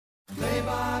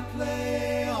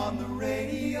Play-by-play on the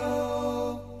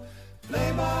radio.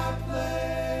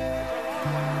 Play-by-play.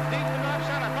 Deep to left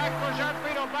center. Back goes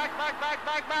Alfredo.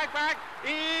 Back.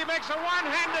 He makes a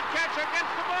one-handed catch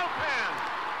against the bullpen.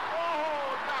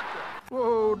 Oh, doctor.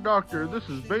 Whoa, Doctor. This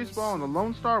is Baseball on the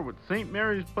Lone Star with St.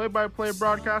 Mary's play-by-play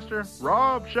broadcaster,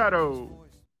 Rob Shadow.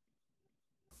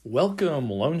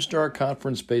 Welcome, Lone Star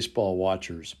Conference baseball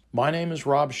watchers. My name is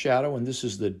Rob Shadow, and this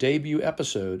is the debut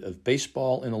episode of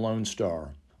Baseball in the Lone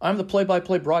Star. I'm the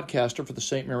play-by-play broadcaster for the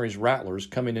St. Mary's Rattlers,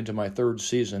 coming into my third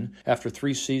season after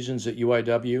 3 seasons at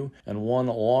UIW and 1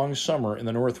 long summer in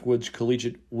the Northwoods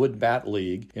Collegiate Wood Bat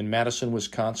League in Madison,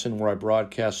 Wisconsin, where I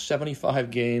broadcast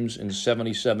 75 games in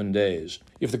 77 days.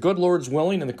 If the good Lord's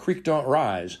willing and the creek don't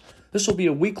rise, this will be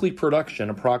a weekly production,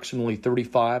 approximately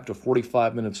 35 to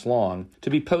 45 minutes long, to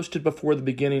be posted before the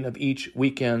beginning of each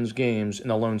weekend's games in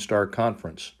the Lone Star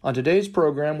Conference. On today's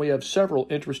program, we have several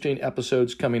interesting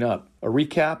episodes coming up. A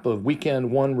recap of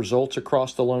Weekend 1 results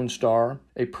across the Lone Star,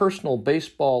 a personal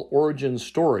baseball origin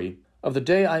story of the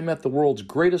day I met the world's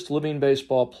greatest living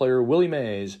baseball player, Willie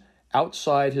Mays,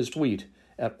 outside his suite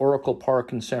at Oracle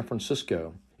Park in San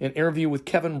Francisco. An interview with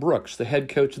Kevin Brooks, the head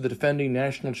coach of the defending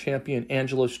national champion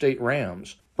Angelo State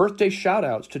Rams. Birthday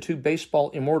shout-outs to 2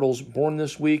 baseball immortals born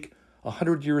this week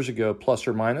 100 years ago, plus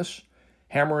or minus,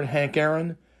 Hammer and Hank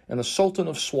Aaron, and the Sultan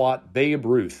of SWAT, Babe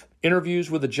Ruth.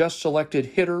 Interviews with the just-selected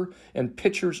hitter and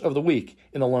pitchers of the week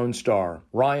in the Lone Star,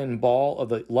 Ryan Ball of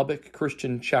the Lubbock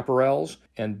Christian Chaparrals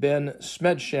and Ben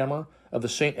Shamshedder of the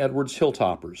St. Edwards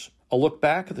Hilltoppers. A look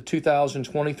back at the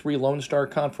 2023 Lone Star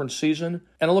Conference season,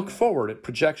 and a look forward at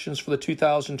projections for the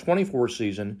 2024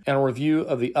 season, and a review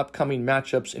of the upcoming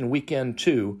matchups in Weekend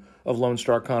 2 of Lone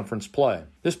Star Conference play.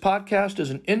 This podcast is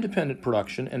an independent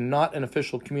production and not an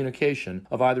official communication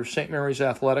of either St. Mary's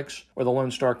Athletics or the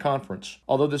Lone Star Conference.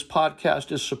 Although this podcast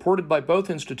is supported by both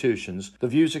institutions, the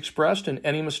views expressed and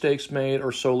any mistakes made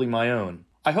are solely my own.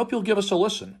 I hope you'll give us a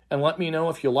listen and let me know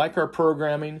if you like our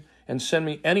programming and send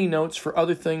me any notes for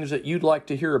other things that you'd like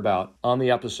to hear about on the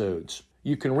episodes.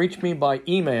 You can reach me by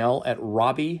email at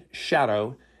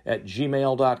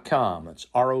robbyShadow@gmail.com. That's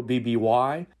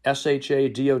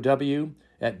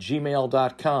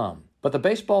ROBBYSHADOW@gmail.com. But the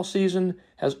baseball season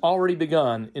has already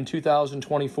begun in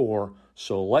 2024,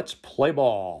 so let's play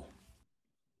ball.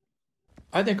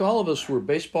 I think all of us who are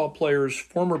baseball players,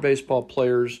 former baseball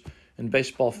players, and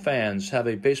baseball fans have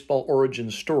a baseball origin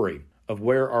story of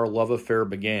where our love affair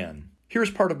began. Here's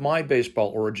part of my baseball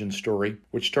origin story,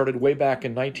 which started way back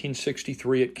in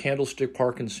 1963 at Candlestick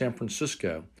Park in San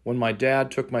Francisco, when my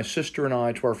dad took my sister and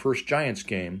I to our first Giants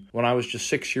game when I was just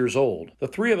 6 years old. The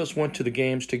 3 of us went to the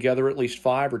games together at least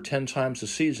 5 or 10 times a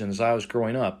season as I was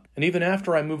growing up. And even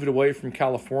after I moved away from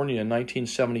California in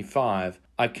 1975,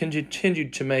 I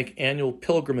continued to make annual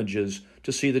pilgrimages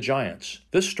to see the Giants.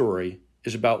 This story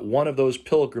is about one of those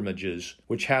pilgrimages,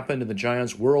 which happened in the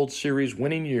Giants' World Series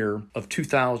winning year of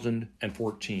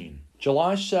 2014.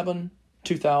 July 7,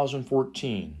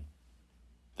 2014,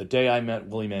 the day I met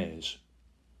Willie Mays.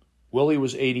 Willie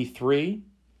was 83,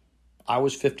 I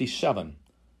was 57,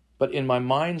 but in my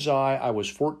mind's eye, I was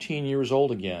 14 years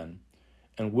old again,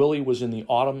 and Willie was in the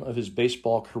autumn of his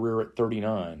baseball career at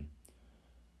 39.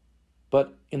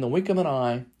 But in the wink of an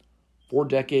eye, 4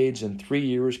 decades and 3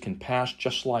 years can pass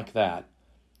just like that,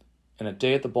 and a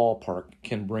day at the ballpark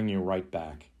can bring you right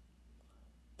back.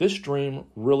 This dream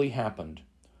really happened.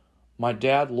 My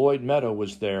dad, Lloyd Meadow,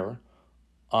 was there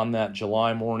on that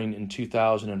July morning in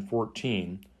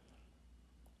 2014.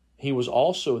 He was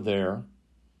also there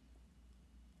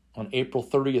on April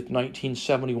 30th,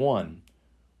 1971,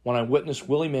 when I witnessed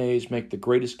Willie Mays make the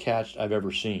greatest catch I've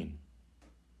ever seen.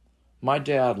 My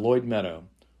dad, Lloyd Meadow,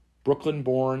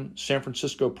 Brooklyn-born, San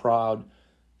Francisco proud,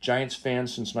 Giants fan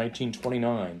since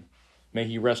 1929. May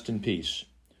he rest in peace.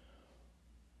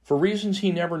 For reasons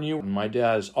he never knew, my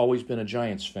dad has always been a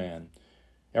Giants fan,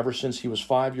 ever since he was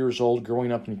 5 years old, growing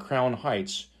up in Crown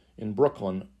Heights in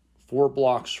Brooklyn, 4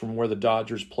 blocks from where the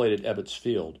Dodgers played at Ebbets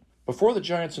Field. Before the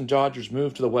Giants and Dodgers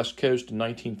moved to the West Coast in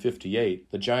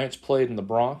 1958, the Giants played in the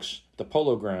Bronx, the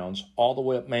Polo Grounds, all the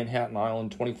way up Manhattan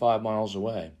Island, 25 miles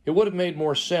away. It would have made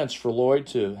more sense for Lloyd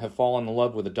to have fallen in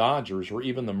love with the Dodgers or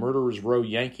even the Murderers Row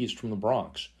Yankees from the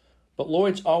Bronx. But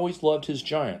Lloyd's always loved his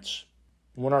Giants.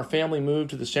 When our family moved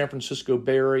to the San Francisco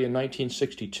Bay Area in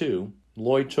 1962,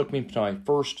 Lloyd took me to my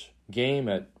first game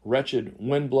at wretched,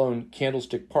 wind-blown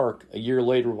Candlestick Park a year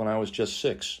later when I was just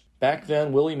 6. Back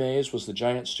then, Willie Mays was the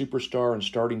Giants' superstar and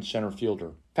starting center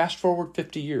fielder. Fast forward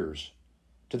 50 years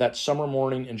to that summer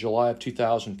morning in July of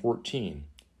 2014.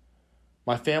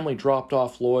 My family dropped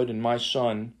off Lloyd and my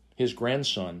son, his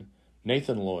grandson,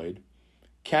 Nathan Lloyd,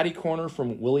 Caddy corner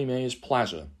from Willie Mays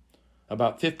Plaza,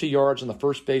 about 50 yards on the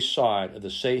first base side of the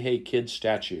Say Hey Kid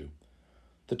statue.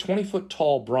 The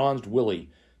 20-foot-tall bronzed Willie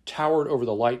towered over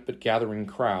the light but gathering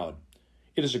crowd.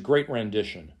 It is a great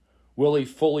rendition. Willie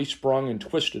fully sprung and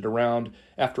twisted around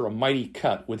after a mighty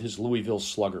cut with his Louisville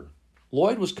slugger.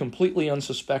 Lloyd was completely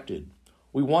unsuspected.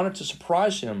 We wanted to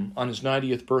surprise him on his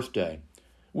 90th birthday.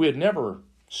 We had never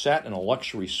sat in a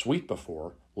luxury suite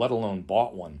before, let alone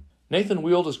bought one. Nathan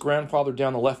wheeled his grandfather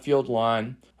down the left field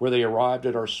line where they arrived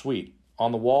at our suite.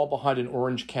 On the wall behind an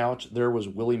orange couch, there was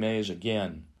Willie Mays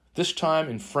again. This time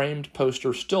in framed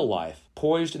poster still life,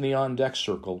 poised in the on-deck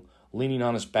circle, leaning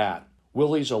on his bat.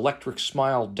 Willie's electric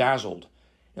smile dazzled,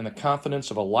 and the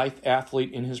confidence of a lithe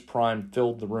athlete in his prime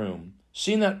filled the room.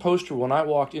 Seeing that poster when I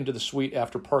walked into the suite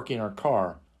after parking our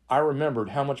car, I remembered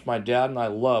how much my dad and I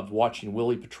loved watching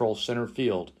Willie patrol center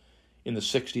field in the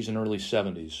 60s and early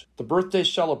 70s. The birthday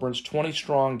celebrants, 20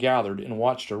 strong, gathered and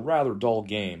watched a rather dull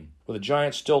game. With the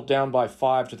Giants still down by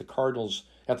 5 to the Cardinals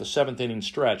at the 7th inning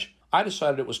stretch, I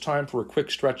decided it was time for a quick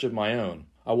stretch of my own.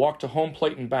 I walked to home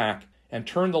plate and back and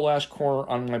turned the last corner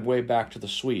on my way back to the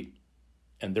suite.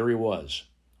 And there he was,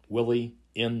 Willie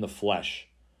in the flesh,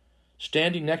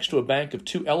 standing next to a bank of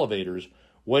 2 elevators,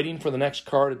 waiting for the next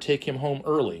car to take him home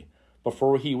early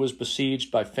before he was besieged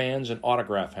by fans and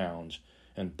autograph hounds.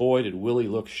 And boy, did Willie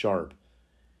look sharp.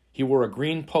 He wore a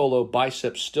green polo,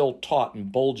 biceps still taut and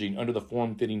bulging under the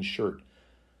form-fitting shirt.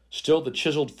 Still the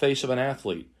chiseled face of an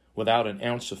athlete, without an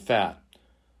ounce of fat.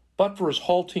 But for his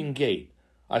halting gait,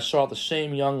 I saw the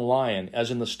same young lion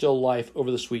as in the still life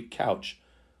over the suite couch,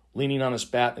 leaning on his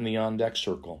bat in the on-deck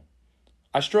circle.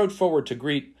 I strode forward to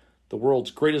greet the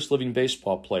world's greatest living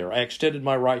baseball player. I extended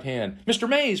my right hand. "Mr.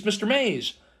 Mays! Mr.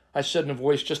 Mays!" I said in a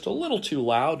voice just a little too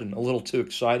loud and a little too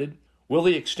excited.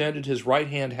 Willie extended his right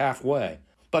hand halfway,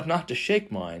 but not to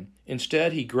shake mine.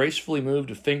 Instead, he gracefully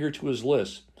moved a finger to his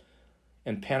lips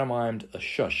and pantomimed a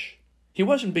shush. He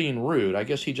wasn't being rude. I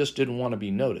guess he just didn't want to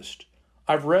be noticed.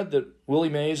 I've read that Willie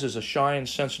Mays is a shy and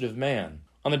sensitive man.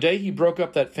 On the day he broke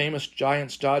up that famous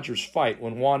Giants-Dodgers fight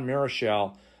when Juan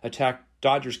Marichal attacked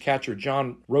Dodgers catcher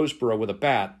John Roseboro with a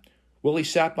bat, Willie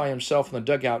sat by himself in the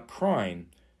dugout crying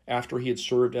after he had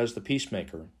served as the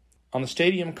peacemaker. On the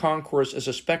stadium concourse as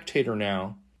a spectator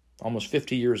now, almost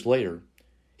 50 years later,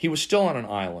 he was still on an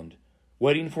island,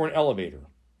 waiting for an elevator.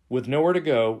 With nowhere to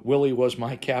go, Willie was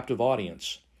my captive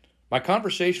audience. My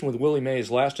conversation with Willie Mays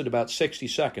lasted about 60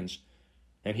 seconds,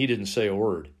 and he didn't say a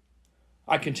word.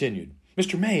 I continued,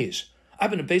 "Mr. Mays, I've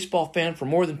been a baseball fan for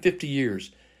more than 50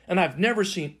 years, and I've never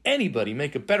seen anybody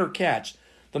make a better catch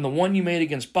than the one you made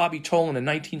against Bobby Tolan in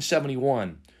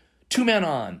 1971. 2 men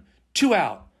on, 2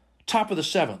 out, top of the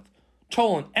 7th.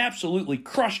 Tolan absolutely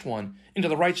crushed one into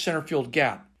the right center field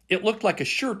gap. It looked like a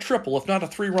sure triple, if not a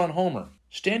 3-run homer."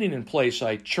 Standing in place,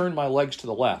 I churned my legs to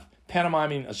the left,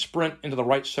 pantomiming a sprint into the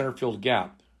right center field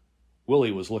gap.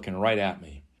 Willie was looking right at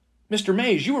me. "Mr.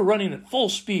 Mays, you were running at full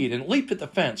speed and leaped at the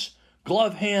fence,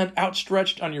 glove hand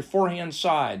outstretched on your forehand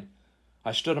side."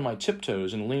 I stood on my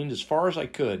tiptoes and leaned as far as I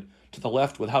could to the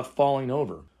left without falling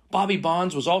over. Bobby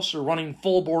Bonds was also running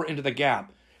full bore into the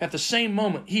gap. At the same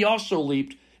moment, he also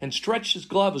leaped and stretched his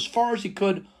glove as far as he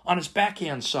could on his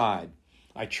backhand side.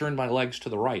 I churned my legs to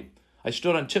the right. I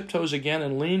stood on tiptoes again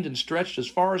and leaned and stretched as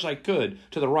far as I could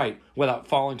to the right without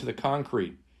falling to the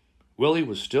concrete. Willie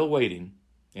was still waiting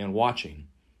and watching.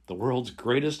 The world's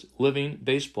greatest living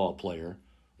baseball player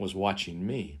was watching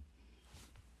me.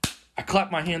 I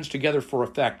clapped my hands together for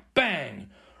effect. Bang!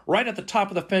 Right at the top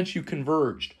of the fence you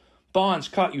converged. Bonds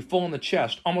caught you full in the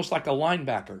chest, almost like a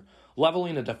linebacker,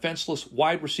 leveling a defenseless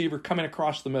wide receiver coming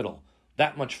across the middle.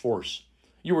 That much force.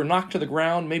 You were knocked to the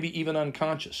ground, maybe even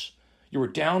unconscious. You were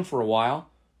down for a while,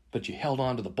 but you held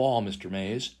on to the ball, Mr.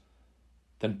 Mays.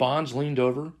 Then Bonds leaned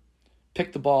over,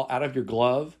 picked the ball out of your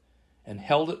glove, and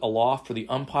held it aloft for the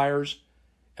umpires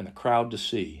and the crowd to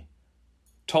see.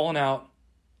 Tolan out,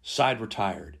 side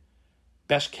retired.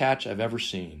 Best catch I've ever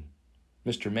seen.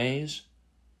 Mr. Mays,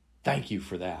 thank you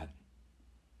for that.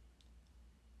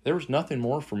 There was nothing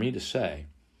more for me to say,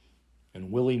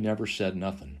 and Willie never said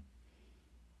nothing.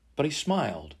 But he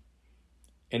smiled,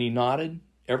 and he nodded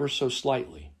ever so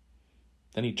slightly.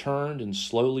 Then he turned and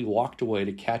slowly walked away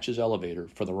to catch his elevator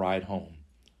for the ride home.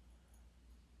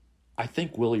 I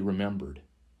think Willie remembered.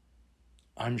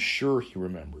 I'm sure he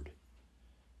remembered.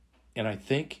 And I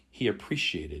think he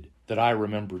appreciated that I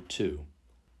remembered too.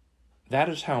 That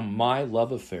is how my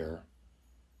love affair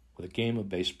with a game of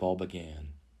baseball began.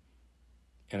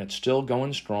 And it's still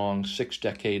going strong 6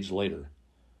 decades later.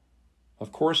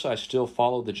 Of course, I still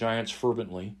follow the Giants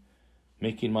fervently,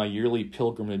 making my yearly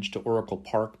pilgrimage to Oracle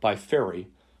Park by ferry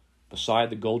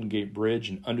beside the Golden Gate Bridge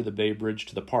and under the Bay Bridge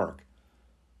to the park.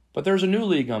 But there's a new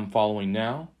league I'm following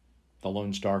now, the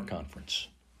Lone Star Conference.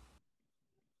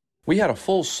 We had a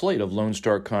full slate of Lone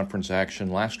Star Conference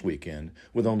action last weekend,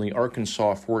 with only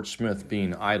Arkansas-Fort Smith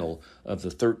being idle of the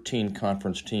 13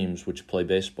 conference teams which play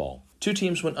baseball. 2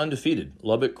 teams went undefeated,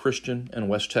 Lubbock Christian and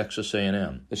West Texas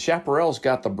A&M. The Chaparrals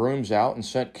got the brooms out and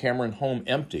sent Cameron home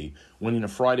empty, winning a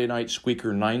Friday night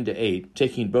squeaker 9-8,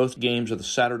 taking both games of the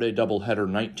Saturday doubleheader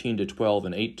 19-12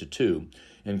 and 8-2,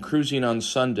 and cruising on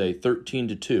Sunday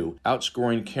 13-2,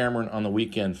 outscoring Cameron on the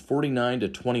weekend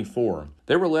 49-24.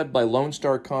 They were led by Lone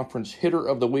Star Conference Hitter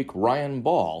of the Week Ryan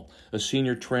Ball, a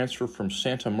senior transfer from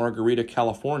Santa Margarita,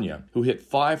 California, who hit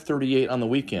 .538 on the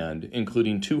weekend,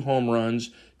 including 2 home runs,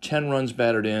 10 runs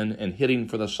batted in, and hitting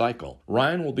for the cycle.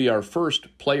 Ryan will be our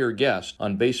first player guest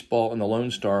on Baseball in the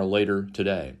Lone Star later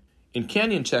today. In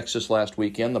Canyon, Texas last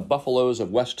weekend, the Buffaloes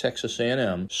of West Texas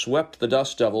A&M swept the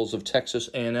Dust Devils of Texas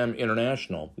A&M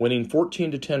International, winning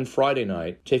 14-10 Friday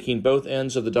night, taking both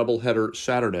ends of the doubleheader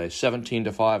Saturday,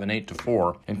 17-5 and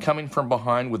 8-4, and coming from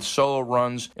behind with solo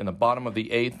runs in the bottom of the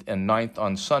 8th and 9th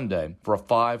on Sunday for a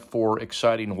 5-4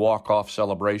 exciting walk-off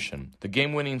celebration. The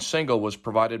game-winning single was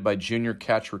provided by junior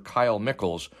catcher Kyle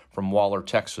Mickles from Waller,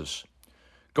 Texas.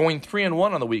 Going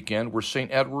 3-1 on the weekend were St.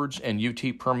 Edwards and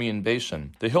UT Permian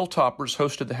Basin. The Hilltoppers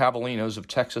hosted the Javelinas of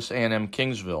Texas A&M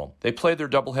Kingsville. They played their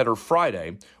doubleheader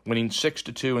Friday, winning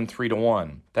 6-2 and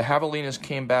 3-1. The Javelinas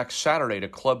came back Saturday to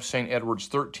club St. Edwards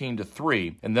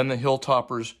 13-3, and then the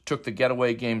Hilltoppers took the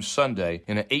getaway game Sunday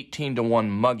in an 18-1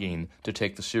 mugging to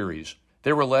take the series.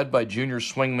 They were led by junior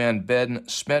swingman Ben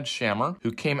Shamshedder,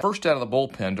 who came first out of the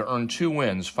bullpen to earn 2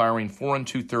 wins, firing 4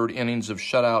 2/3 innings of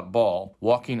shutout ball,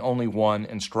 walking only 1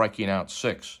 and striking out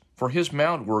 6. For his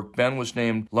mound work, Ben was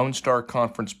named Lone Star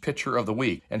Conference Pitcher of the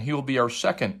Week, and he will be our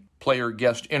second player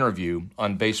guest interview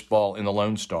on Baseball in the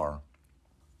Lone Star.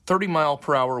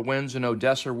 30-mile-per-hour winds in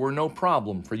Odessa were no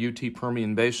problem for UT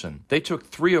Permian Basin. They took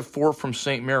 3 of 4 from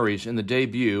St. Mary's in the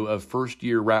debut of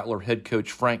first-year Rattler head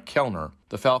coach Frank Kellner.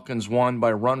 The Falcons won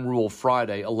by run rule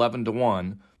Friday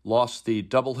 11-1, lost the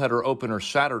doubleheader opener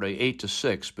Saturday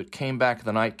 8-6, but came back in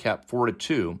the nightcap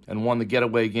 4-2 and won the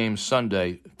getaway game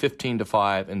Sunday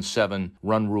 15-5 and 7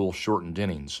 run rule shortened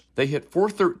innings. They hit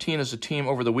 .413 as a team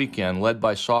over the weekend, led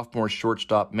by sophomore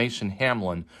shortstop Mason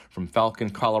Hamlin from Falcon,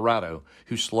 Colorado,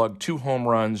 who slugged 2 home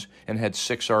runs and had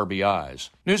 6 RBIs.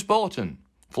 News Bulletin.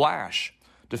 Flash.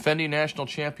 Defending national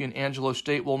champion Angelo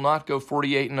State will not go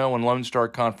 48-0 in Lone Star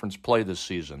Conference play this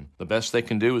season. The best they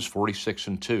can do is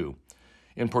 46-2.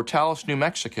 In Portales, New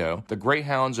Mexico, the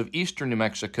Greyhounds of Eastern New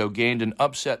Mexico gained an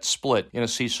upset split in a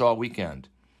seesaw weekend.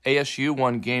 ASU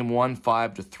won Game 1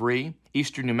 5-3.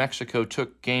 Eastern New Mexico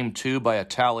took Game 2 by a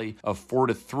tally of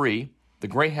 4-3. The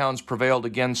Greyhounds prevailed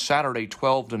again Saturday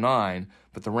 12-9,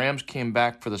 but the Rams came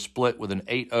back for the split with an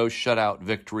 8-0 shutout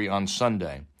victory on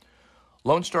Sunday.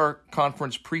 Lone Star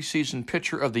Conference preseason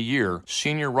pitcher of the year,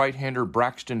 senior right-hander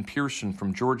Braxton Pearson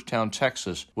from Georgetown,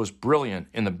 Texas, was brilliant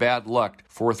in the bad luck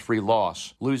 4-3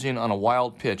 loss, losing on a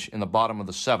wild pitch in the bottom of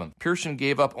the 7th. Pearson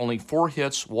gave up only 4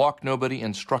 hits, walked nobody,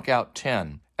 and struck out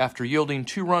 10. After yielding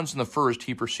 2 runs in the first,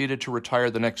 he proceeded to retire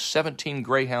the next 17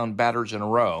 Greyhound batters in a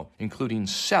row, including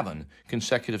 7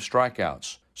 consecutive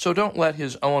strikeouts. So don't let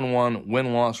his 0-1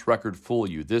 win-loss record fool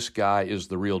you. This guy is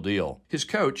the real deal. His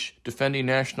coach, defending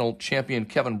national champion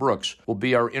Kevin Brooks, will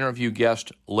be our interview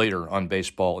guest later on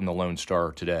Baseball in the Lone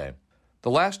Star today. The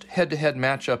last head-to-head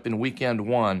matchup in Weekend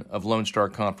 1 of Lone Star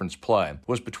Conference play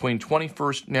was between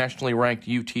 21st nationally ranked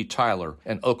UT Tyler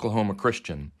and Oklahoma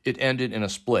Christian. It ended in a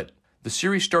split. The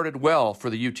series started well for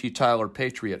the UT Tyler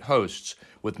Patriot hosts,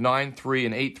 with 9-3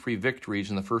 and 8-3 victories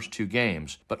in the first 2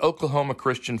 games, but Oklahoma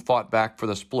Christian fought back for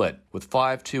the split, with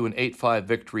 5-2 and 8-5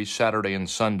 victories Saturday and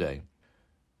Sunday.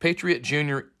 Patriot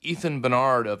junior Ethan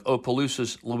Bernard of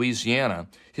Opelousas, Louisiana,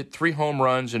 hit 3 home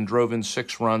runs and drove in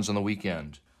 6 runs on the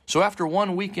weekend. So after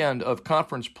one weekend of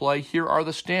conference play, here are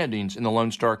the standings in the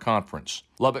Lone Star Conference.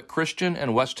 Lubbock Christian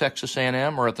and West Texas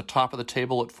A&M are at the top of the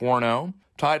table at 4-0.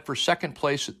 Tied for second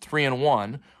place at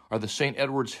 3-1 are the St.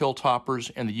 Edwards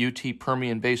Hilltoppers and the UT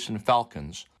Permian Basin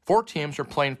Falcons. 4 teams are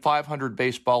playing .500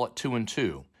 baseball at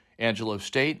 2-2. Angelo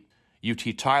State,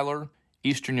 UT Tyler,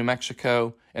 Eastern New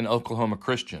Mexico, and Oklahoma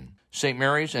Christian. St.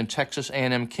 Mary's and Texas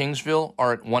A&M Kingsville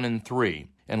are at 1-3.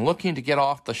 And looking to get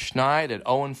off the schneid at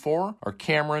 0-4 are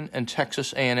Cameron and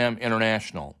Texas A&M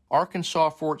International.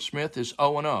 Arkansas-Fort Smith is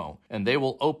 0-0, and they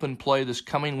will open play this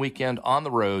coming weekend on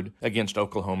the road against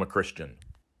Oklahoma Christian.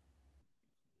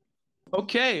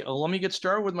 Okay, let me get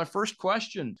started with my first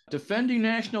question. Defending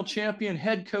national champion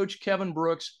head coach Kevin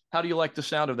Brooks, how do you like the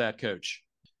sound of that, Coach?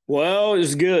 Well, it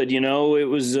was good. It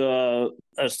was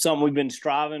something we've been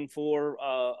striving for,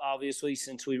 obviously,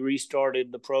 since we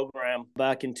restarted the program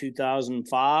back in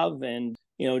 2005. And,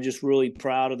 just really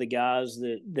proud of the guys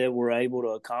that were able to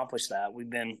accomplish that. We've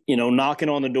been, knocking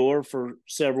on the door for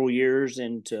several years,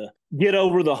 and to get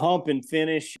over the hump and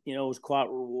finish, was quite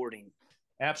rewarding.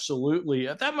 Absolutely.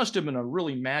 That must have been a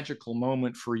really magical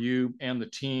moment for you and the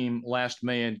team last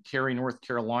May in Cary, North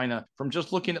Carolina. From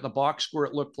just looking at the box score,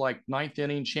 it looked like ninth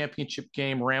inning championship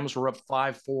game. Rams were up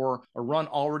 5-4, a run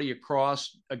already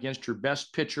across against your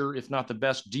best pitcher, if not the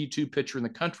best D2 pitcher in the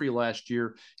country last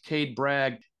year, Cade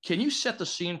Bragg. Can you set the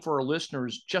scene for our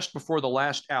listeners just before the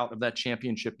last out of that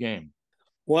championship game?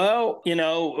 Well,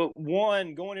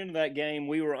 one, going into that game,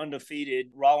 we were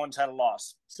undefeated. Rollins had a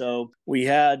loss, so we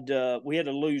had to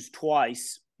lose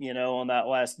twice, on that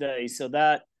last day. So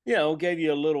that gave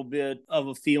you a little bit of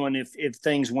a feeling if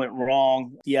things went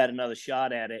wrong, you had another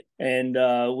shot at it. And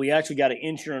we actually got an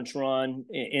insurance run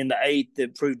in the eighth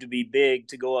that proved to be big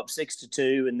to go up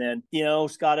 6-2. And then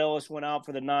Scott Ellis went out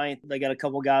for the ninth. They got a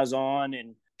couple guys on,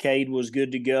 and Cade was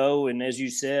good to go. And as you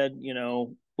said,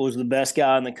 was the best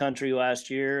guy in the country last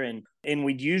year, and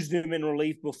we'd used him in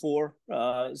relief before,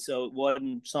 so it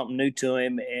wasn't something new to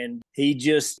him. And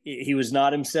he was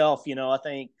not himself. I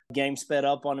think game sped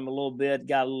up on him a little bit,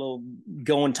 got a little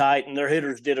going tight, and their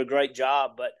hitters did a great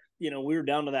job. But we were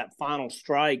down to that final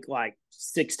strike like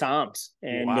 6 times,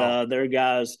 and Wow. their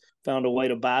guys found a way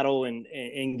to battle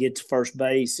and get to first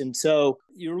base. And so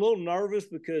you're a little nervous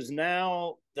because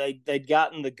now they'd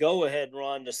gotten the go-ahead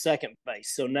run to second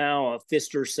base. So now a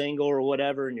Fister single or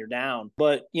whatever, and you're down.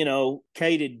 But,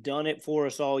 Cade had done it for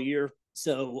us all year.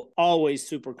 So always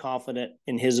super confident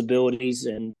in his abilities,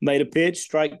 and made a pitch,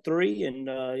 strike 3, and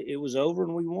it was over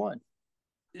and we won.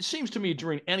 It seems to me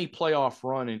during any playoff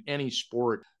run in any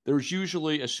sport, there's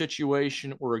usually a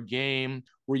situation or a game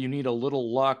where you need a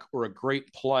little luck or a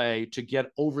great play to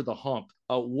get over the hump.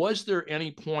 Was there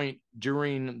any point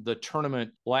during the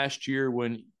tournament last year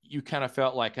when you kind of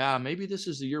felt like, maybe this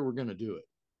is the year we're going to do it?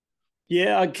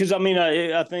 Yeah, because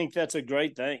I think that's a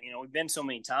great thing. We've been so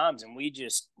many times and we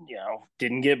just,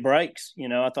 didn't get breaks.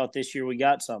 I thought this year we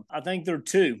got some. I think there are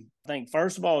two. I think,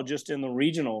 first of all, just in the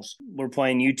regionals, we're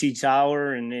playing UT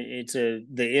Tyler, and it's the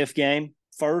if game.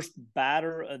 First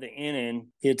batter of the inning,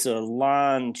 it's a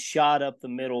line shot up the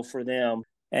middle for them.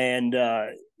 And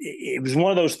it was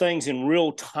one of those things in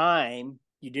real time.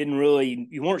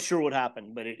 You weren't sure what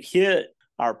happened, but it hit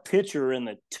our pitcher in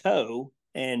the toe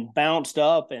and bounced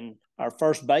up, and our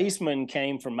first baseman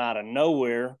came from out of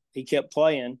nowhere. He kept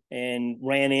playing and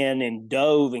ran in and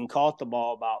dove and caught the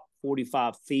ball about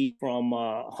 45 feet from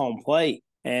home plate,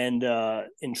 and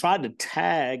tried to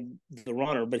tag the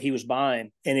runner, but he was by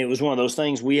him. And it was one of those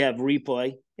things. We have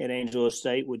replay at Angelo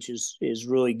State, which is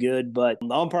really good. But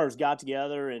the umpires got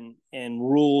together and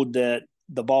ruled that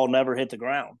the ball never hit the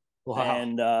ground.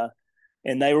 Wow.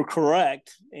 And they were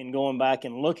correct in going back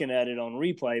and looking at it on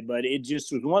replay, but it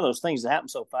just was one of those things that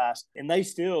happened so fast. And they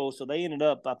ended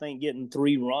up, I think, getting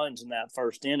 3 runs in that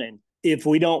first inning. If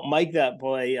we don't make that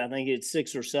play, I think it's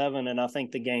 6 or 7, and I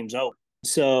think the game's over.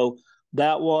 So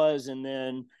that was, and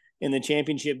then in the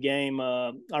championship game,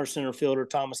 our center fielder,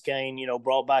 Thomas Kane,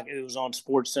 brought back, it was on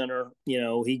Sports Center,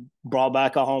 he brought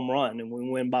back a home run, and we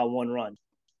win by 1 run.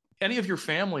 Any of your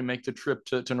family make the trip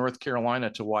to North Carolina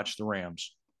to watch the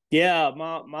Rams? Yeah,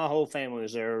 my whole family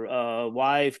was there.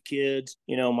 Wife, kids,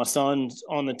 my son's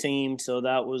on the team, so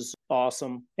that was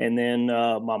awesome. And then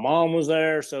my mom was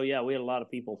there, so yeah, we had a lot of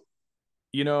people.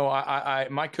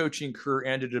 My coaching career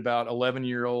ended about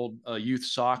 11-year-old youth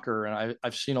soccer, and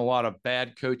I've seen a lot of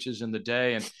bad coaches in the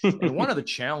day. And one of the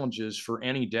challenges for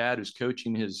any dad who's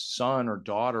coaching his son or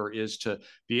daughter is to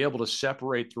be able to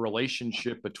separate the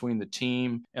relationship between the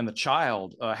team and the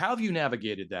child. How have you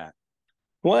navigated that?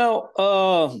 Well,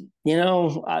 I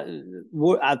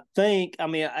think,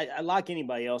 I like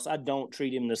anybody else, I don't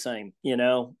treat him the same.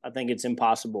 I think it's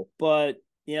impossible. But,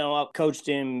 I've coached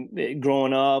him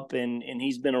growing up, and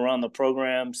he's been around the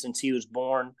program since he was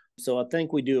born. So I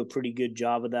think we do a pretty good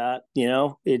job of that.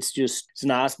 It's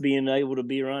nice being able to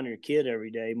be around your kid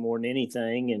every day more than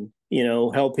anything, and,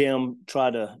 help him try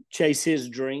to chase his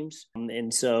dreams.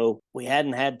 And so we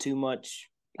hadn't had too much,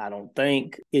 I don't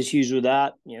think, issues with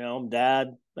that.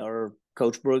 Dad, or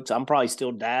Coach Brooks, I'm probably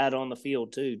still dad on the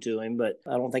field too to him, but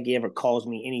I don't think he ever calls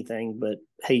me anything but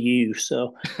hey you.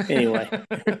 So anyway.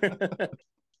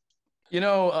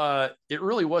 It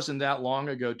really wasn't that long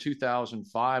ago,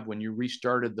 2005, when you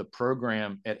restarted the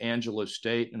program at Angelo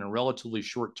State in a relatively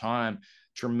short time.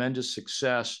 Tremendous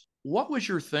success. What was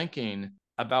your thinking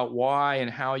about why and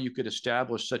how you coid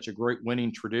establish such a great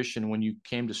winning tradition when you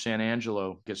came to San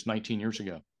Angelo, I guess 19 years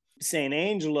ago. San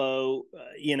Angelo,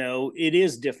 it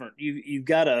is different. You've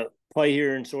got to play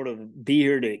here and sort of be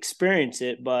here to experience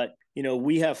it. But,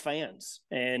 we have fans,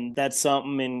 and that's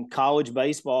something in college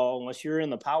baseball, unless you're in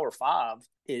the Power Five,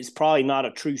 is probably not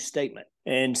a true statement.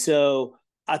 And so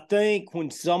I think when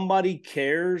somebody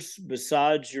cares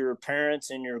besides your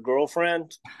parents and your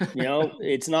girlfriend,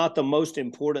 it's not the most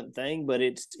important thing, but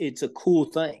it's a cool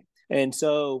thing. And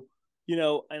so,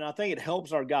 and I think it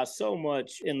helps our guys so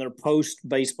much in their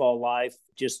post-baseball life,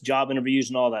 just job interviews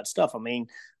and all that stuff. I mean,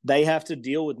 they have to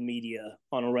deal with media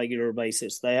on a regular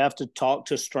basis. They have to talk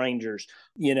to strangers.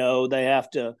 They have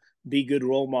to be good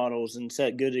role models and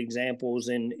set good examples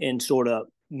and sort of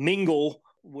mingle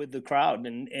with the crowd.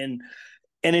 And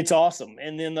it's awesome.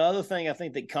 And then the other thing I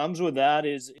think that comes with that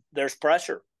is there's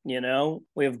pressure.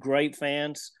 We have great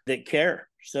fans that care.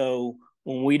 So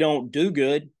when we don't do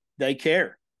good, they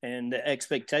care. And the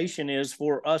expectation is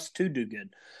for us to do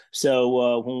good.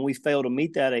 So when we fail to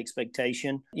meet that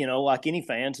expectation, like any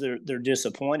fans, they're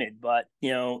disappointed. But,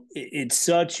 it's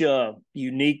such a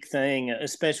unique thing,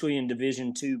 especially in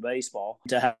Division II baseball,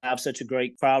 to have such a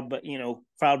great crowd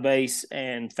base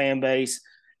and fan base.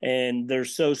 And they're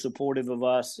so supportive of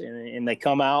us, and they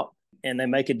come out and they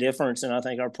make a difference. And I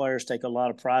think our players take a lot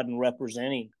of pride in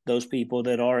representing those people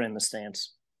that are in the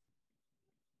stands.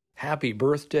 Happy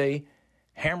birthday,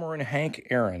 Hammerin' Hank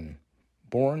Aaron.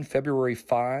 Born February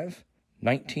 5,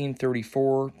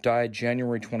 1934, died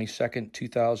January 22nd,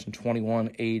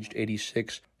 2021, aged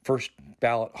 86, first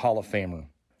ballot Hall of Famer.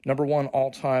 Number 1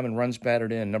 all-time in runs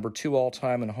batted in. Number 2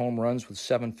 all-time in home runs with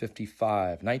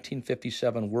 755.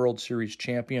 1957 World Series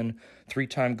champion,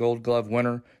 3-time Gold Glove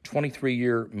winner,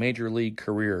 23-year Major League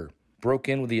career. Broke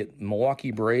in with the Milwaukee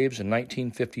Braves in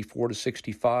 1954 to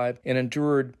 65 and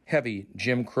endured heavy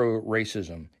Jim Crow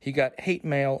racism. He got hate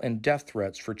mail and death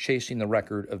threats for chasing the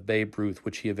record of Babe Ruth,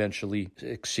 which he eventually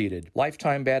exceeded.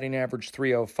 Lifetime batting average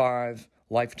 305,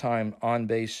 lifetime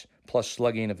on-base plus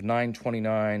slugging of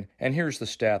 929, and here's the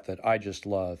stat that I just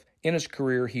love. In his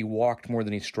career, he walked more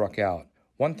than he struck out.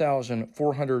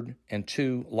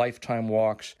 1,402 lifetime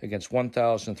walks against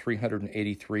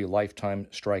 1,383 lifetime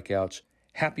strikeouts.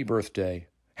 Happy birthday,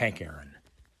 Hank Aaron.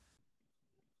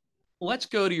 Let's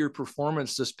go to your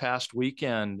performance this past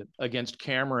weekend against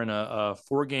Cameron, a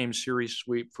 4-game series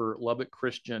sweep for Lubbock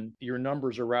Christian. Your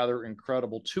numbers are rather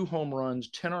incredible. 2 home runs,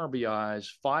 10 RBIs,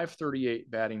 538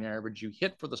 batting average. You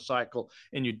hit for the cycle,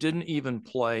 and you didn't even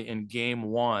play in game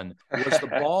 1. Was the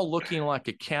ball looking like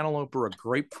a cantaloupe or a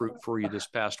grapefruit for you this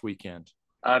past weekend?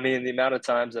 I mean, the amount of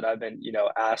times that I've been,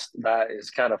 asked that is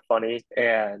kind of funny,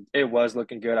 and it was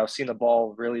looking good. I was seeing the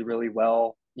ball really, really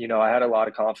well. I had a lot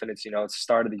of confidence, it's the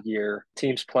start of the year,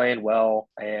 team's playing well,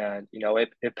 and,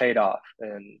 it paid off.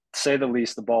 And to say the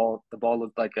least, the ball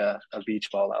looked like a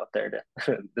beach ball out there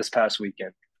this past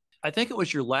weekend. I think it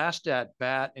was your last at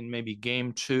bat in maybe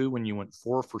game 2 when you went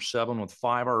 4 for 7 with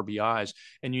 5 RBIs,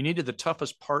 and you needed the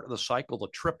toughest part of the cycle, the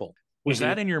triple. Was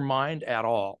that in your mind at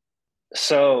all?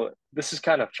 So this is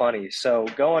kind of funny. So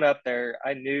going up there,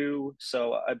 I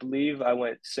believe I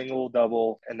went single,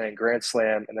 double, and then grand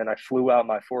slam, and then I flew out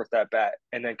my 4th at bat.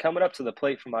 And then coming up to the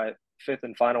plate for my 5th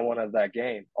and final one of that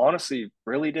game, honestly,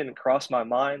 really didn't cross my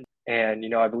mind. And,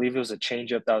 I believe it was a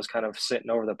changeup that was kind of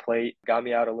sitting over the plate, got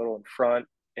me out a little in front.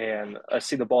 And I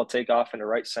see the ball take off into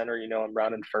right center, I'm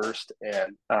rounding first,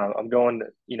 and I'm going,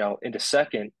 into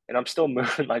second, and I'm still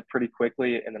moving like pretty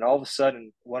quickly. And then all of a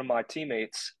sudden, one of my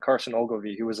teammates, Carson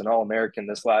Ogilvie, who was an All-American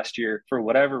this last year, for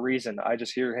whatever reason, I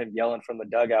just hear him yelling from the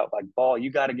dugout, like, "Ball,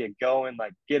 you got to get going,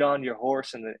 like, get on your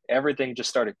horse." And then everything just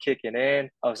started kicking in.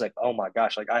 I was like, oh my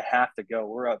gosh, like, I have to go.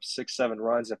 We're up 6-7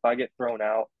 runs. If I get thrown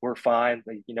out, we're fine.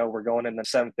 Like, we're going in the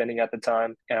 7th inning at the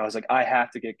time. And I was like, I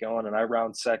have to get going. And I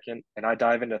round second, and I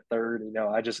dive into third.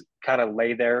 I just kind of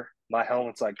lay there. My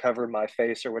helmet's like covering my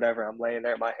face or whatever. I'm laying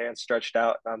there, my hands stretched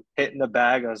out, and I'm hitting the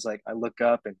bag. I was like, I look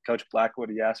up, and Coach Blackwood,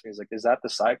 he asked me, he's like, "Is that the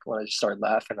cycle?" And I just started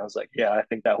laughing. I was like, yeah, I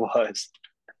think that was.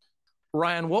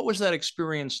 Ryan, what was that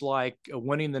experience like,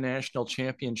 winning the national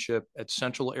championship at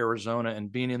Central Arizona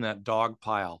and being in that dog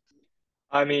pile?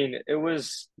 I mean, it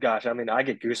was, gosh, I mean, I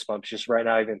get goosebumps just right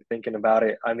now, even thinking about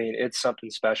it. I mean, it's something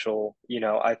special.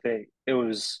 I think it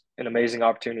was an amazing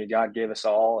opportunity God gave us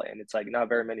all. And it's like, not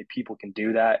very many people can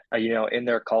do that, in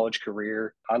their college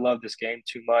career. I love this game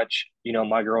too much.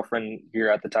 My girlfriend here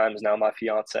at the time is now my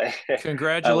fiance.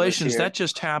 Congratulations. That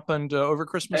just happened over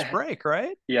Christmas break,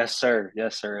 right? Yes, sir.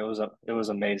 Yes, sir. It was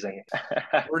amazing.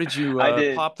 Where did you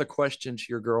pop the question to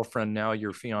your girlfriend, now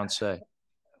your fiance?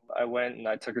 I went and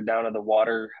I took her down to the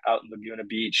water out in Laguna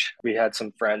Beach. We had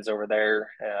some friends over there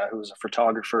who was a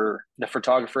photographer. The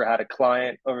photographer had a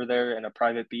client over there in a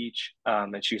private beach.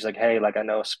 And she was like, hey, like I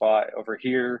know a spot over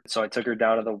here. So I took her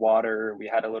down to the water. We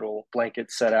had a little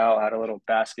blanket set out, had a little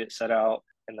basket set out.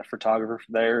 And the photographer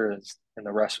there is, and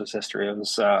the rest was history.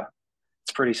 It's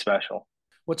pretty special.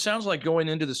 What sounds like going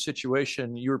into the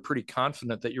situation, you were pretty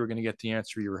confident that you were going to get the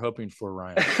answer you were hoping for,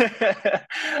 Ryan.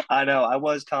 I know I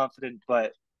was confident,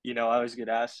 but I always get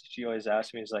asked. She always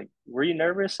asks me, "Is like, were you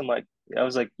nervous?" I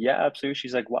was like, "Yeah, absolutely."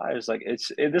 She's like, "Why?" I was like,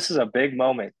 This is a big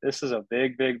moment. This is a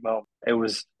big, big moment." It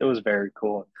was very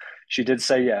cool. She did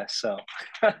say yes, so.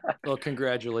 Well,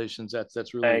 congratulations.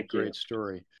 That's really a great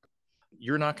story.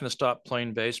 You're not going to stop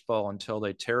playing baseball until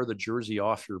they tear the jersey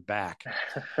off your back.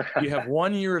 You have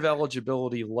 1 year of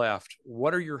eligibility left.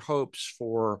 What are your hopes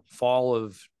for fall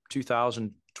of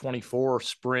 2024,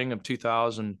 spring of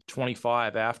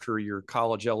 2025 after your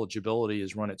college eligibility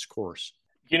has run its course?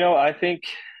 I think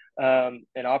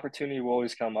an opportunity will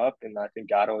always come up, and I think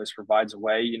God always provides a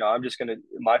way.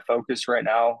 My focus right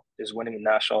now is winning a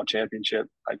national championship.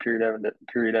 Period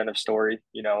end of story.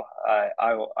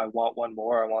 I want one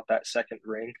more. I want that second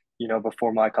ring,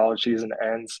 before my college season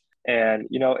ends. And,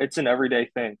 it's an everyday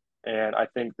thing. And I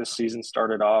think this season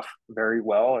started off very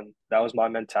well. And that was my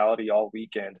mentality all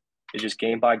weekend. It's just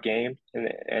game by game.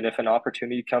 And if an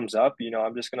opportunity comes up,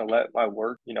 I'm just going to let my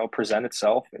work, present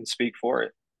itself and speak for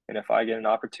it. And if I get an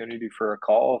opportunity for a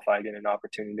call, if I get an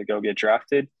opportunity to go get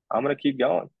drafted, I'm going to keep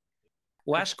going.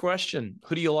 Last question.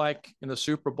 Who do you like in the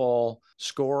Super Bowl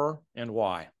score and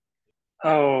why?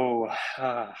 Oh,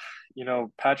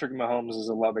 Patrick Mahomes is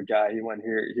a Lubbock guy. He went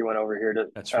over here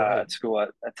to school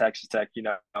at Texas Tech,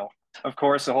 Of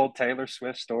course, the whole Taylor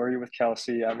Swift story with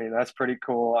Kelsey. I mean, that's pretty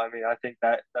cool. I mean, I think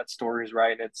that story is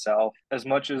right in itself. As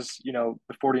much as, the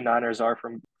 49ers are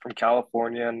from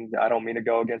California, and I don't mean to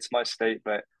go against my state,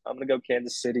 but I'm going to go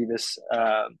Kansas City this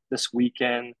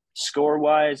weekend.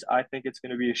 Score-wise, I think it's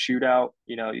going to be a shootout.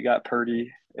 You got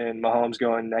Purdy and Mahomes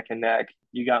going neck and neck.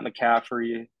 You got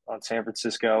McCaffrey on San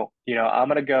Francisco. I'm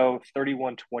going to go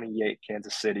 31-28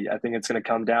 Kansas City. I think it's going to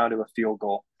come down to a field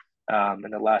goal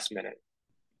in the last minute.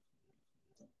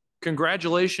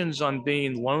 Congratulations on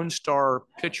being Lone Star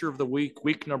Pitcher of the Week,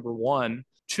 week number 1.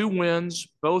 2 wins,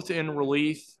 both in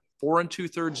relief, 4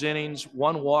 2/3 innings,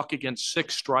 1 walk against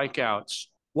 6 strikeouts.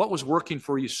 What was working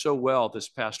for you so well this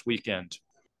past weekend?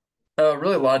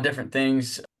 Really a lot of different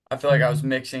things. I feel like I was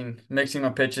mixing my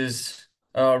pitches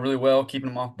really well, keeping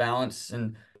them off balance,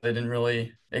 and they didn't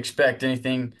really expect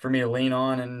anything for me to lean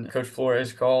on. And Coach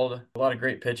Flores called a lot of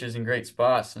great pitches and great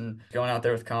spots, and going out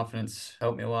there with confidence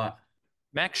helped me a lot.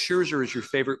 Max Scherzer is your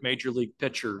favorite major league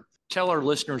pitcher. Tell our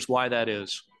listeners why that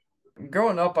is.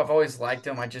 Growing up, I've always liked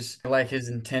him. I just like his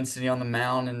intensity on the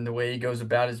mound and the way he goes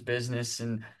about his business.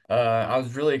 And I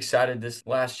was really excited this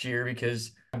last year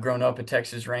because I've grown up a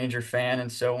Texas Ranger fan, and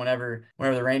so whenever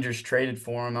the Rangers traded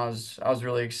for him, I was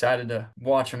really excited to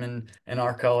watch him in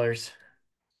our colors.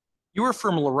 You were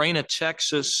from Lorena,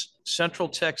 Texas, Central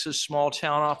Texas, small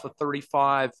town off of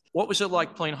 35. What was it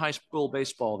like playing high school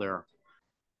baseball there?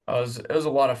 It was a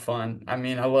lot of fun. I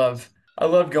mean, I love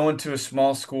going to a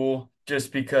small school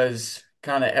just because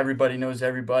kind of everybody knows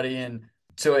everybody, and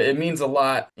so it means a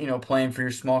lot, playing for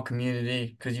your small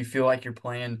community, because you feel like you're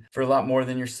playing for a lot more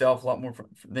than yourself, a lot more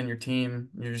than your team.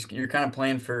 You're kind of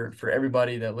playing for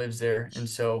everybody that lives there, and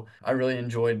so I really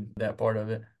enjoyed that part of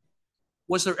it.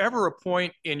 Was there ever a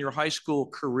point in your high school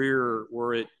career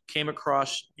where it came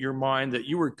across your mind that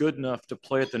you were good enough to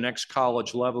play at the next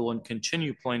college level and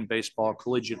continue playing baseball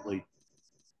collegiately?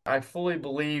 I fully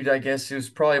believed, I guess it was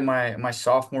probably my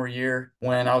sophomore year,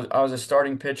 when I was a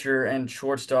starting pitcher and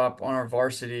shortstop on our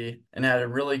varsity and had a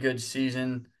really good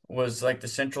season. Was like the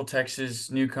Central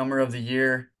Texas Newcomer of the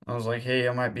Year. I was like, hey,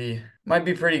 I might be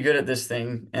pretty good at this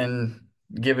thing and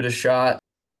give it a shot.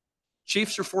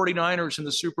 Chiefs or 49ers in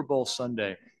the Super Bowl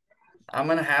Sunday? I'm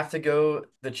going to have to go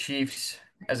the Chiefs.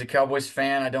 As a Cowboys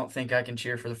fan, I don't think I can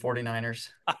cheer for the 49ers.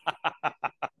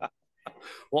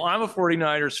 Well, I'm a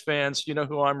 49ers fan, so you know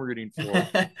who I'm rooting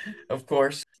for. Of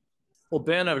course. Well,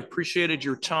 Ben, I've appreciated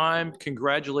your time.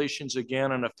 Congratulations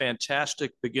again on a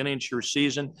fantastic beginning to your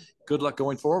season. Good luck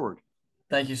going forward.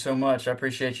 Thank you so much. I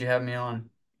appreciate you having me on.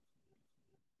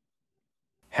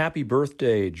 Happy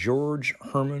birthday, George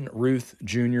Herman Ruth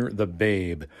Jr., the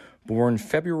Babe. Born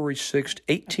February 6,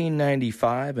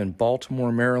 1895 in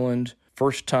Baltimore, Maryland.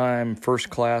 First-time,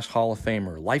 first-class Hall of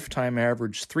Famer. Lifetime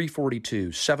average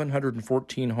 342,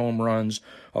 714 home runs,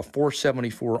 a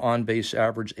 474 on-base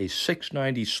average, a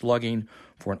 690 slugging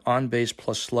for an on-base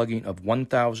plus slugging of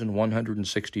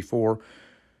 1,164.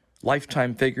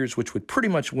 lifetime figures which would pretty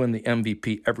much win the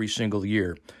MVP every single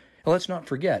year. And let's not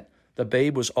forget, the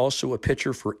Babe was also a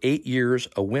pitcher for 8 years,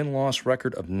 a win-loss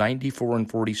record of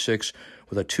 94-46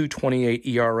 with a 2.28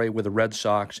 ERA with the Red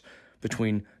Sox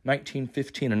between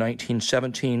 1915 and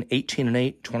 1917,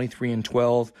 18-8,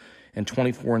 23-12, and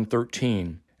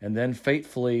 24-13. And then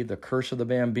fatefully, the curse of the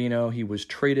Bambino, he was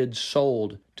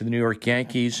sold to the New York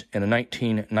Yankees. And in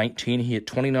 1919, he hit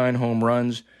 29 home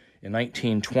runs. In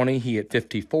 1920, he hit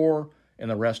 54, and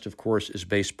the rest, of course, is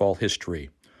baseball history.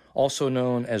 Also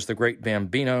known as the Great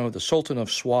Bambino, the Sultan of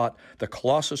Swat, the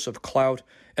Colossus of Clout,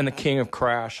 and the King of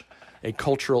Crash, a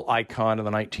cultural icon of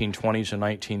the 1920s and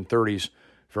 1930s,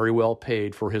 very well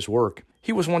paid for his work.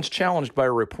 He was once challenged by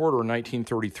a reporter in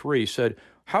 1933, said,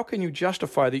 "How can you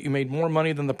justify that you made more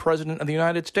money than the President of the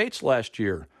United States last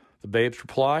year?" The Babe's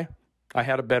reply, "I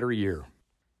had a better year."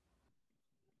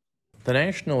 The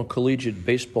National Collegiate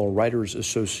Baseball Writers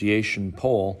Association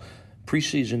poll,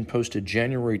 preseason posted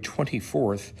January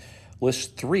 24th, lists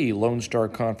 3 Lone Star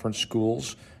Conference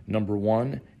schools. Number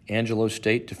 1, Angelo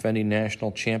State, defending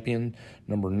national champion.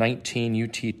 Number 19,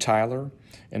 UT Tyler.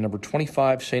 And number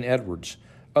 25, St. Edwards.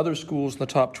 Other schools in the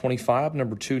top 25,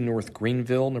 number 2, North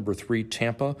Greenville. Number 3,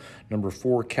 Tampa. Number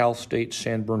 4, Cal State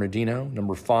San Bernardino.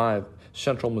 Number 5,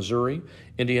 Central Missouri.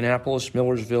 Indianapolis,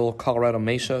 Millersville, Colorado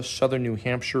Mesa, Southern New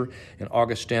Hampshire, and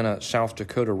Augustana, South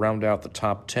Dakota round out the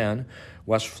top 10.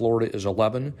 West Florida is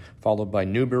 11, followed by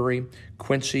Newberry,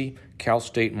 Quincy, Cal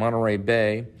State Monterey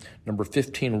Bay. Number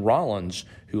 15, Rollins,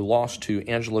 who lost to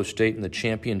Angelo State in the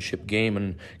championship game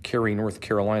in Cary, North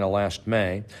Carolina last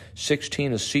May.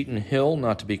 16 is Seton Hill,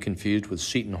 not to be confused with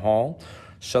Seton Hall.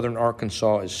 Southern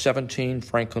Arkansas is 17,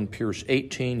 Franklin Pierce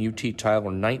 18, UT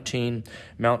Tyler 19,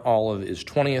 Mount Olive is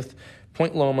 20th,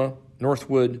 Point Loma,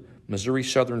 Northwood, Missouri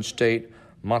Southern State,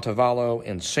 Montevallo,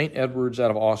 and St. Edwards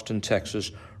out of Austin,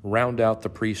 Texas round out the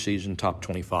preseason top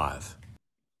 25.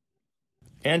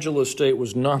 Angelo State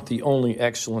was not the only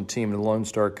excellent team in the Lone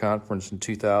Star Conference in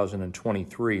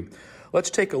 2023. Let's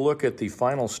take a look at the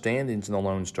final standings in the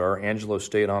Lone Star. Angelo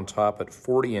State on top at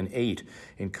 40-8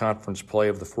 in conference play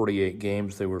of the 48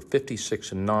 games. They were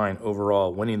 56-9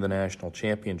 overall, winning the national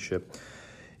championship.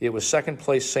 It was second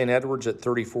place St. Edwards at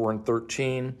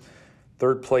 34-13.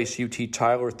 Third place UT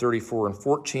Tyler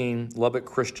 34-14. Lubbock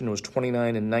Christian was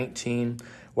 29-19.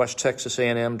 West Texas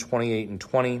A&M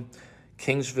 28-20.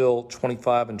 Kingsville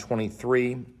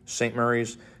 25-23. St.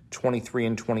 Mary's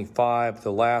 23-25.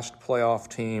 The last playoff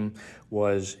team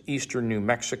was Eastern New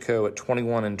Mexico at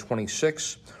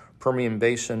 21-26. Permian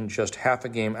Basin just half a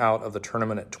game out of the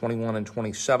tournament at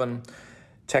 21-27.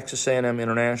 Texas A&M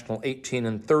International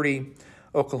 18-30.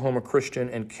 Oklahoma Christian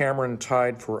and Cameron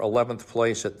tied for 11th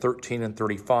place at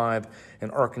 13-35, and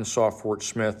Arkansas Fort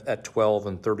Smith at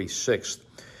 12-36.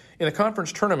 In the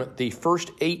conference tournament, the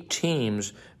first 8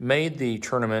 teams made the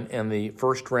tournament, and the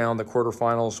first round, the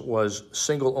quarterfinals, was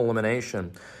single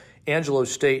elimination. Angelo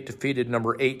State defeated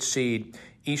number 8 seed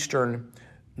Eastern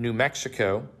New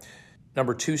Mexico.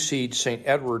 Number 2 seed St.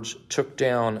 Edwards took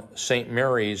down St.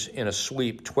 Mary's in a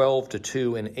sweep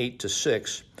 12-2 and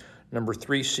 8-6. Number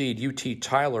 3 seed UT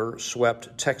Tyler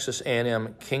swept Texas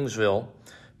A&M Kingsville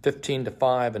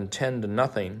 15-5 and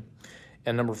 10-0.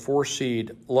 And number 4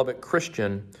 seed Lubbock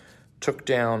Christian took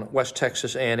down West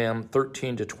Texas A&M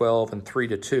 13-12 and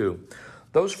 3-2.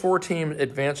 Those 4 teams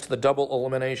advanced to the double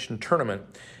elimination tournament.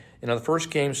 In the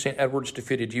first game, St. Edwards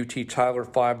defeated UT Tyler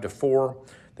 5-4.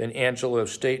 Then Angelo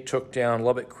State took down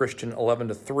Lubbock Christian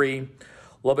 11-3.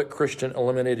 Lubbock Christian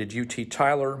eliminated UT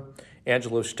Tyler.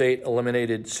 Angelo State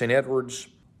eliminated St. Edwards.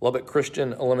 Lubbock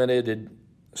Christian eliminated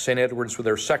St. Edwards with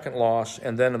their second loss.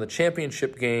 And then in the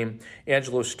championship game,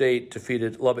 Angelo State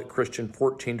defeated Lubbock Christian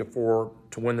 14-4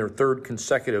 to win their third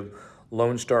consecutive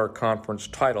Lone Star Conference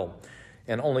title.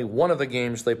 And only one of the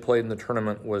games they played in the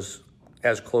tournament was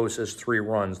as close as 3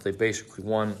 runs. They basically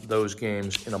won those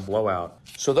games in a blowout.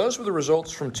 So those were the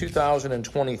results from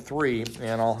 2023,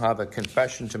 and I'll have a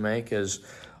confession to make as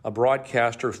a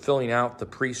broadcaster filling out the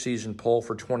preseason poll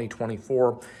for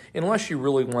 2024. Unless you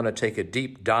really want to take a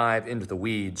deep dive into the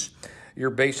weeds, you're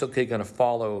basically going to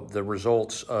follow the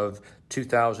results of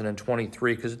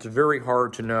 2023 because it's very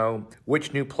hard to know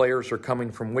which new players are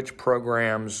coming from which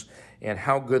programs and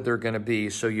how good they're going to be.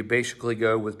 So you basically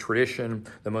go with tradition,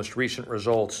 the most recent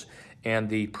results, and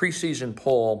the preseason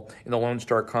poll in the Lone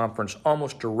Star Conference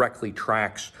almost directly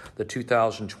tracks the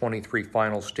 2023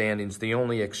 final standings. The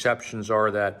only exceptions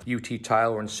are that UT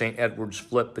Tyler and St. Edwards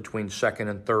flip between 2nd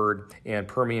and 3rd, and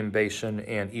Permian Basin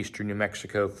and Eastern New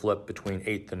Mexico flip between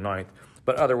 8th and 9th.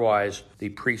 But otherwise, the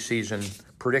preseason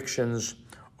predictions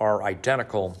are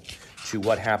identical to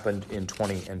what happened in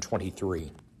 20 and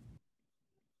 23.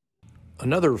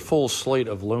 Another full slate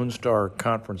of Lone Star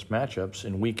Conference matchups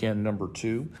in weekend number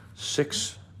 2.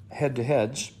 6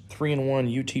 head-to-heads.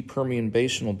 3-1 UT Permian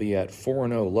Basin will be at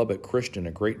 4-0 Lubbock Christian,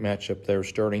 a great matchup there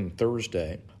starting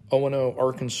Thursday. 0-0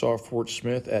 Arkansas Fort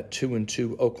Smith at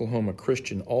 2-2 Oklahoma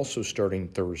Christian, also starting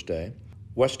Thursday.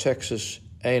 West Texas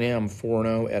A&M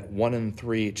 4-0 at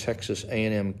 1-3 Texas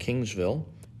A&M Kingsville.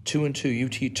 2-2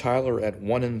 UT Tyler at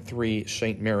 1-3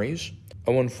 St. Mary's.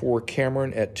 0-4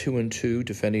 Cameron at 2-2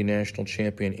 defending national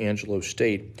champion Angelo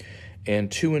State,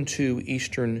 and 2-2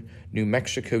 Eastern New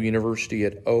Mexico University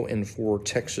at 0-4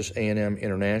 Texas A&M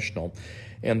International.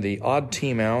 And the odd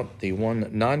team out, the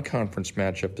one non-conference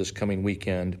matchup this coming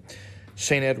weekend,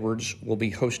 St. Edwards will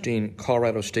be hosting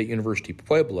Colorado State University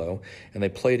Pueblo, and they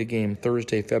played a game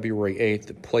Thursday, February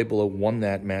 8th. Pueblo won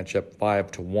that matchup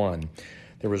 5-1.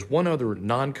 There was one other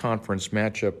non-conference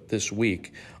matchup this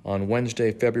week. On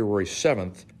Wednesday, February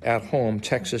 7th, at home,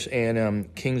 Texas A&M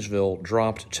Kingsville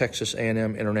dropped Texas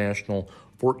A&M International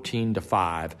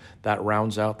 14-5. That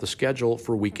rounds out the schedule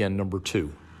for weekend number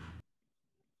 2.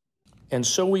 And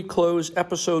so we close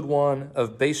episode 1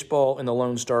 of Baseball in the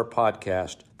Lone Star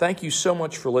podcast. Thank you so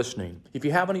much for listening. If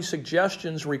you have any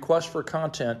suggestions, requests for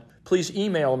content, please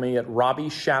email me at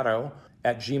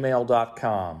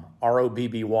robbyshadow@gmail.com,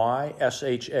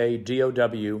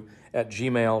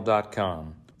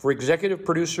 ROBBYSHADOW@gmail.com. For executive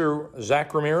producer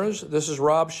Zach Ramirez, this is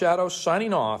Rob Shadow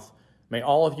signing off. May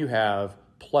all of you have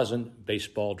pleasant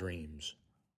baseball dreams.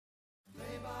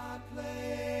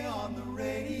 Play-by-play on the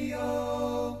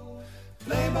radio.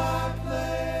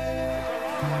 Play-by-play.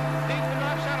 Deep to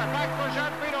left center. Back for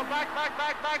Gianfrido. Back.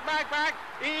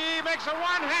 He makes a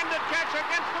one-handed catch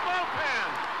against the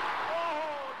bullpen.